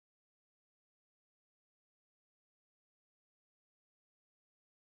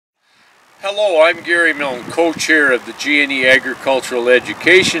Hello, I'm Gary Milne, co-chair of the G&E Agricultural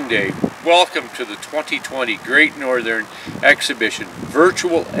Education Day. Welcome to the 2020 Great Northern Exhibition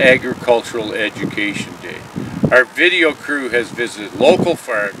Virtual Agricultural Education Day. Our video crew has visited local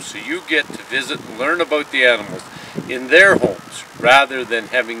farms, so you get to visit and learn about the animals in their homes rather than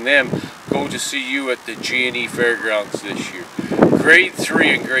having them go to see you at the G&E Fairgrounds this year. Grade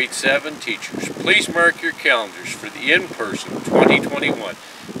 3 and Grade 7 teachers, please mark your calendars for the in-person 2021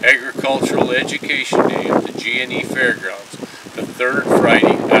 Agricultural Education Day at the G&E Fairgrounds, the third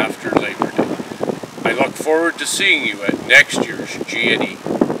Friday after Labor Day. I look forward to seeing you at next year's G&E.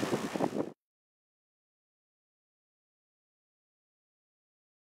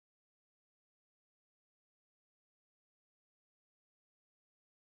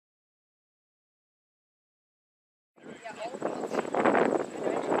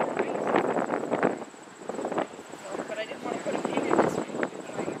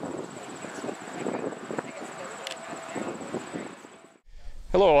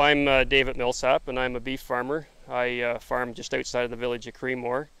 Hello, I'm David Millsap and I'm a beef farmer. I farm just outside of the village of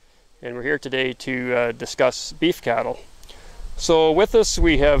Creemore, and we're here today to discuss beef cattle. So with us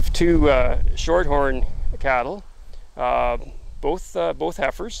we have two shorthorn cattle, both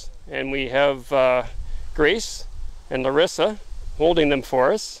heifers, and we have Grace and Larissa holding them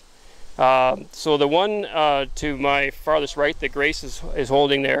for us. So the one to my farthest right that Grace is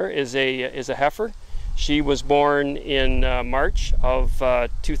holding there is a heifer. She was born in March of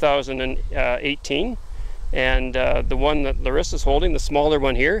 2018, and the one that Larissa's holding, the smaller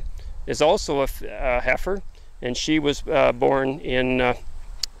one here, is also a heifer, and she was born in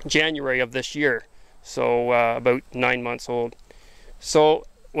January of this year, so about 9 months old. So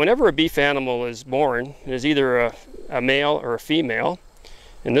whenever a beef animal is born, it is either a male or a female.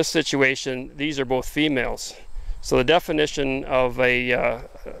 In this situation, these are both females. So the definition of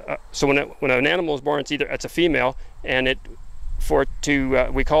so when an animal is born, it's a female, and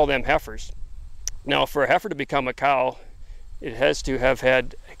we call them heifers. Now, for a heifer to become a cow, it has to have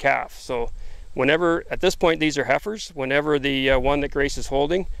had a calf. So whenever, at this point, these are heifers. Whenever the one that Grace is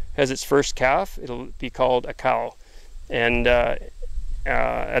holding has its first calf, it'll be called a cow. And at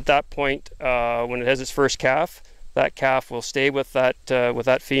that point, when it has its first calf, that calf will stay with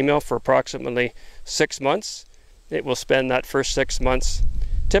that female for approximately 6 months. It will spend that first 6 months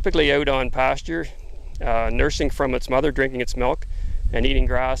typically out on pasture, nursing from its mother, drinking its milk, and eating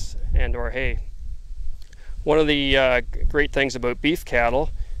grass and or hay. One of the great things about beef cattle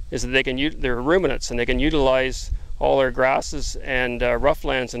is that they're ruminants, and they can utilize all their grasses and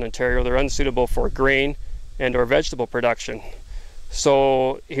roughlands in Ontario. They're unsuitable for grain and or vegetable production.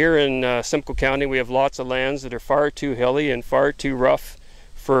 So here in Simcoe County, we have lots of lands that are far too hilly and far too rough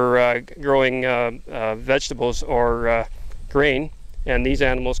for growing vegetables or grain, and these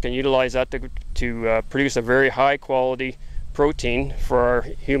animals can utilize that to produce a very high quality protein for our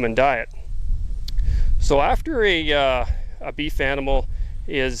human diet. So after a beef animal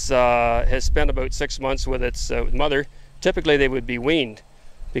has spent about 6 months with its mother, typically they would be weaned,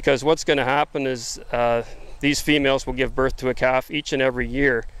 because what's going to happen is these females will give birth to a calf each and every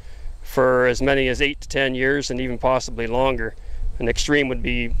year for as many as 8 to 10 years and even possibly longer. An extreme would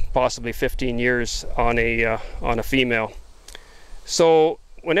be possibly 15 years on a female. So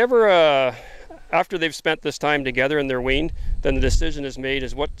whenever after they've spent this time together and they're weaned, then the decision is made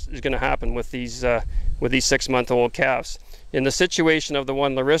is what is going to happen with these 6-month-old calves. In the situation of the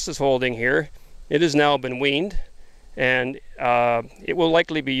one Larissa's holding here, it has now been weaned, and it will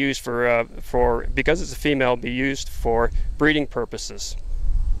likely be used because it's a female, be used for breeding purposes.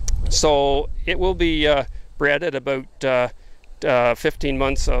 So it will be bred at about 15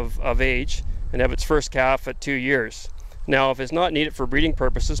 months of age and have its first calf at 2 years. Now, if it's not needed for breeding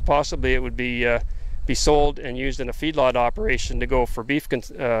purposes, possibly it would be sold and used in a feedlot operation to go for beef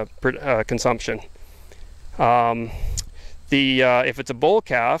consumption. If it's a bull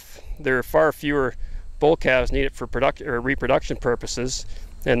calf, there are far fewer bull calves needed for reproduction purposes,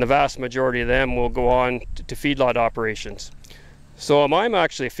 and the vast majority of them will go on to feedlot operations. So I'm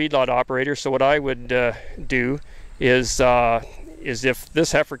actually a feedlot operator, so what I would do is if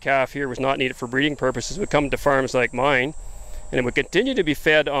this heifer calf here was not needed for breeding purposes, would come to farms like mine, and it would continue to be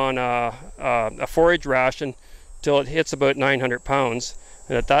fed on a forage ration till it hits about 900 pounds,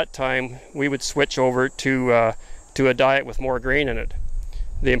 and at that time we would switch over to a diet with more grain in it.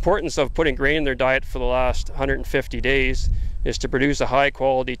 The importance of putting grain in their diet for the last 150 days is to produce a high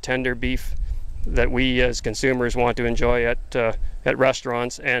quality tender beef that we as consumers want to enjoy at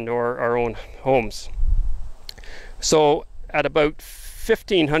restaurants and or our own homes. So at about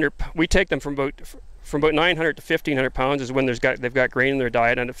 1,500, we take them from about from about 900 to 1,500 pounds is when they've got grain in their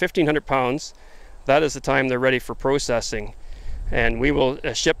diet, and at 1,500 pounds, that is the time they're ready for processing. And we will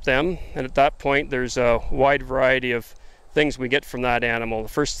ship them, and at that point there's a wide variety of things we get from that animal. The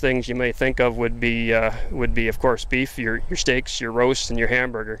first things you may think of would be of course beef, your steaks, your roasts, and your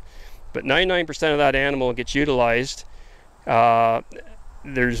hamburger. But 99% of that animal gets utilized.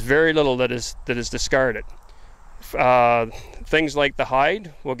 There's very little that is discarded. Things like the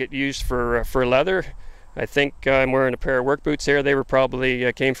hide will get used for leather. I think I'm wearing a pair of work boots here. They were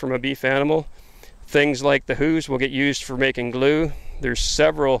probably came from a beef animal. Things like the hooves will get used for making glue. There's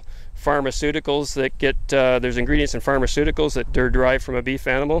several pharmaceuticals that get, there's ingredients in pharmaceuticals that are derived from a beef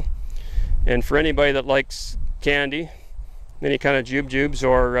animal. And for anybody that likes candy, any kind of jubes,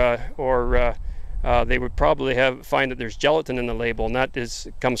 or they would probably find that there's gelatin in the label, and that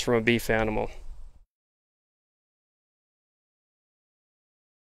comes from a beef animal.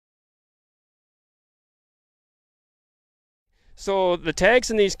 So the tags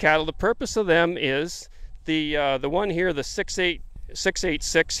in these cattle, the purpose of them is the one here, the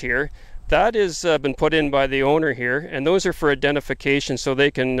 686 here, that has been put in by the owner here, and those are for identification, so they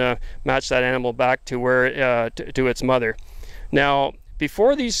can match that animal back to where to its mother. Now,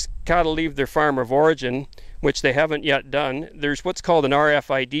 before these cattle leave their farm of origin, which they haven't yet done, there's what's called an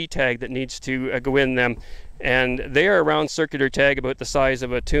RFID tag that needs to go in them, and they are a round circular tag about the size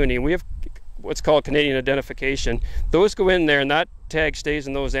of a toonie. We have what's called Canadian identification. Those go in there, and that tag stays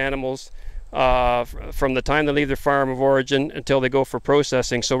in those animals from the time they leave their farm of origin until they go for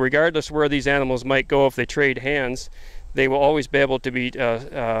processing. So regardless where these animals might go, if they trade hands, they will always be able to be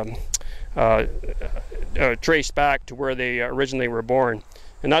traced back to where they originally were born.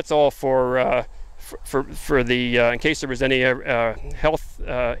 And that's all for the in case there was any health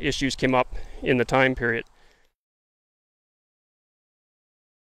issues came up in the time period.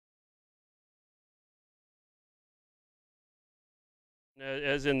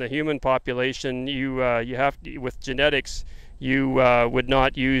 As in the human population, you have to, with genetics, you would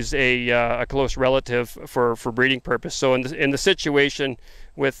not use a close relative for breeding purpose. So in the situation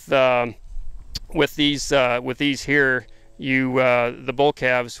with these here, the bull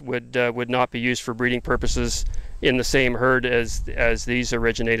calves would not be used for breeding purposes in the same herd as these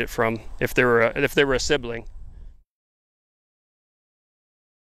originated from, if they were a sibling.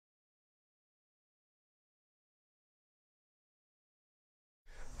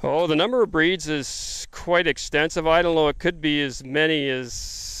 Oh, the number of breeds is quite extensive. I don't know, it could be as many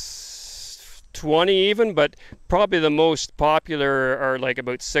as 20 even, but probably the most popular are like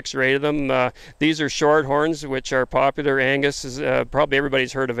about 6 or 8 of them. These are Shorthorns, which are popular. Angus is probably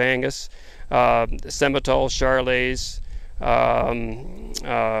everybody's heard of Angus. Simmental, Charolais.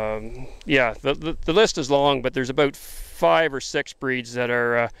 Yeah, the list is long, but there's about 5 or 6 breeds that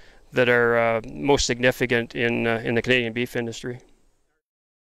are most significant in the Canadian beef industry.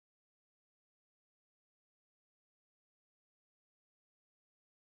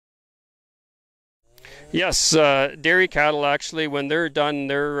 Yes, dairy cattle actually, when they're done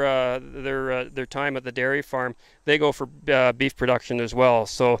their time at the dairy farm, they go for beef production as well.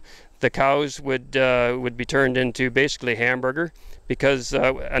 So the cows would be turned into basically hamburger, because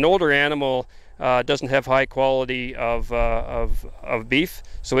an older animal doesn't have high quality of beef,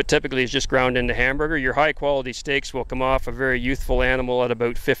 so it typically is just ground into hamburger. Your high quality steaks will come off a very youthful animal at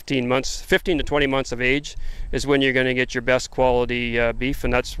about 15 to 20 months of age is when you're going to get your best quality beef,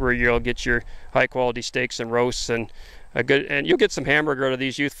 and that's where you'll get your high quality steaks and roasts, and you'll get some hamburger out of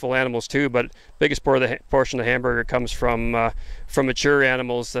these youthful animals too, but biggest portion of the hamburger comes from mature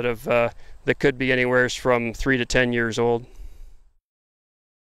animals that could be anywhere from 3 to 10 years old.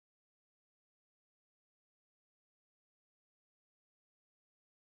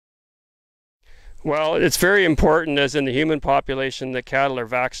 Well, it's very important, as in the human population, that cattle are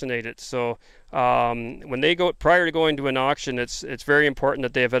vaccinated. So when they go, prior to going to an auction, it's very important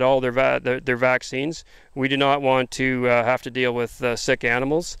that they have had all their vaccines. We do not want to have to deal with sick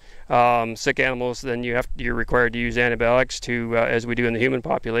animals. Sick animals, then you're required to use antibiotics as we do in the human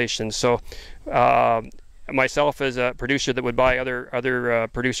population. So myself, as a producer that would buy other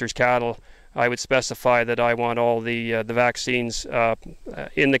producers' cattle, I would specify that I want all the vaccines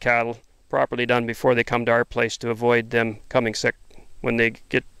in the cattle properly done before they come to our place, to avoid them coming sick when they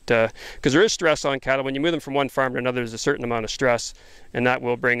get, because there is stress on cattle. When you move them from one farm to another, there's a certain amount of stress, and that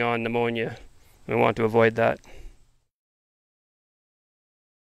will bring on pneumonia. We want to avoid that.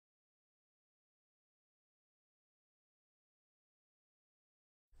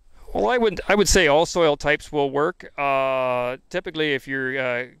 Well, I would say all soil types will work. Typically, if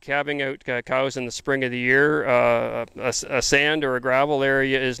you're calving out cows in the spring of the year, a sand or a gravel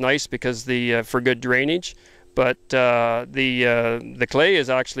area is nice because for good drainage. But the clay is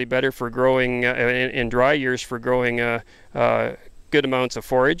actually better for growing in dry years, for growing good amounts of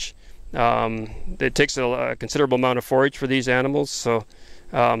forage. It takes a considerable amount of forage for these animals, so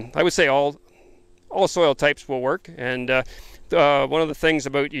I would say all soil types will work. And one of the things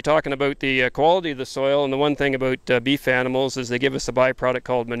about you talking about the quality of the soil, and the one thing about beef animals is they give us a byproduct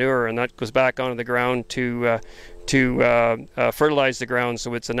called manure, and that goes back onto the ground to fertilize the ground,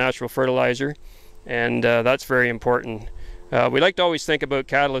 so it's a natural fertilizer, and that's very important. We like to always think about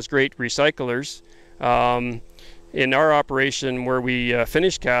cattle as great recyclers. In our operation where we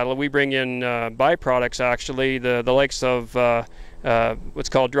finish cattle, we bring in byproducts, actually, the likes of what's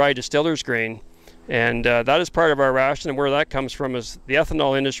called dry distiller's grain. And that is part of our ration, and where that comes from is the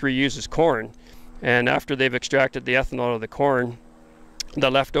ethanol industry uses corn. And after they've extracted the ethanol out of the corn, the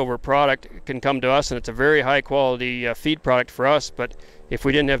leftover product can come to us, and it's a very high quality feed product for us. But if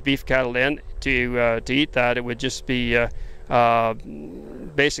we didn't have beef cattle to eat that, it would just be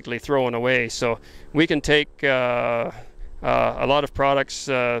basically thrown away. So we can take a lot of products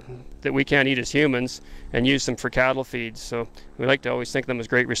that we can't eat as humans and use them for cattle feeds. So we like to always think of them as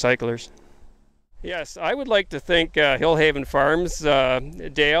great recyclers. Yes, I would like to thank Hillhaven Farms,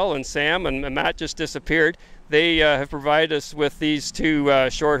 Dale and Sam, and Matt just disappeared. They have provided us with these two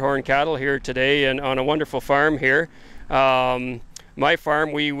shorthorn cattle here today, and on a wonderful farm here. My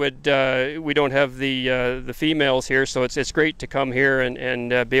farm, we don't have the females here, so it's great to come here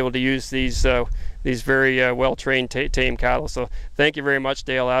and be able to use these very well-trained tame cattle. So thank you very much,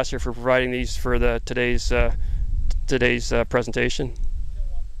 Dale Asher, for providing these for today's presentation.